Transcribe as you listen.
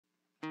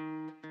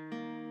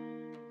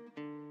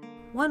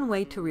One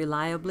way to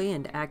reliably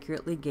and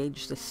accurately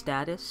gauge the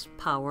status,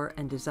 power,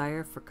 and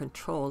desire for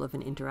control of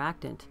an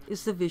interactant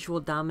is the visual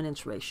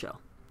dominance ratio.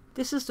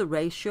 This is the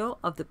ratio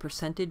of the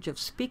percentage of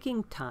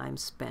speaking time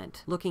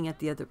spent looking at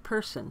the other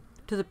person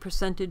to the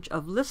percentage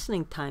of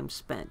listening time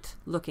spent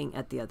looking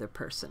at the other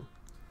person.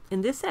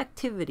 In this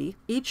activity,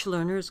 each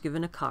learner is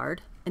given a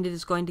card, and it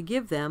is going to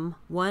give them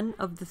one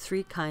of the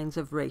three kinds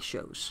of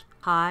ratios: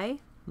 high,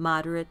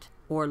 moderate,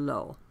 or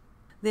low.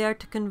 They are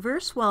to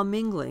converse while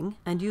mingling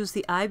and use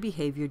the eye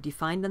behavior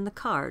defined on the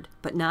card,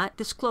 but not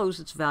disclose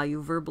its value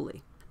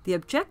verbally. The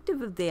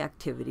objective of the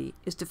activity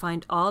is to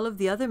find all of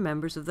the other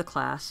members of the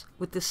class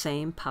with the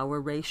same power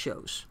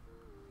ratios.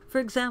 For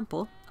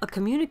example, a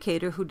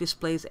communicator who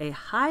displays a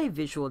high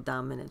visual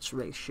dominance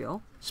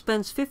ratio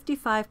spends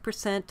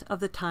 55% of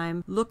the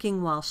time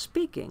looking while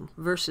speaking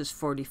versus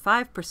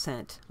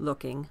 45%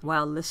 looking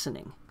while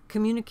listening.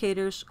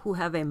 Communicators who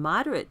have a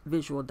moderate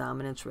visual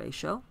dominance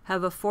ratio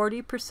have a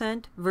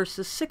 40%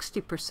 versus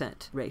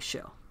 60%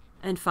 ratio.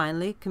 And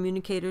finally,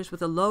 communicators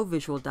with a low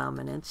visual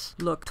dominance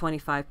look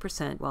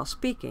 25% while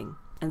speaking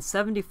and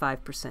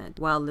 75%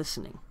 while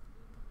listening.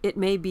 It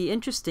may be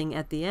interesting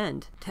at the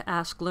end to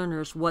ask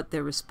learners what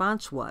their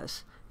response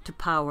was to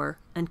power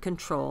and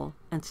control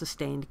and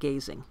sustained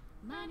gazing.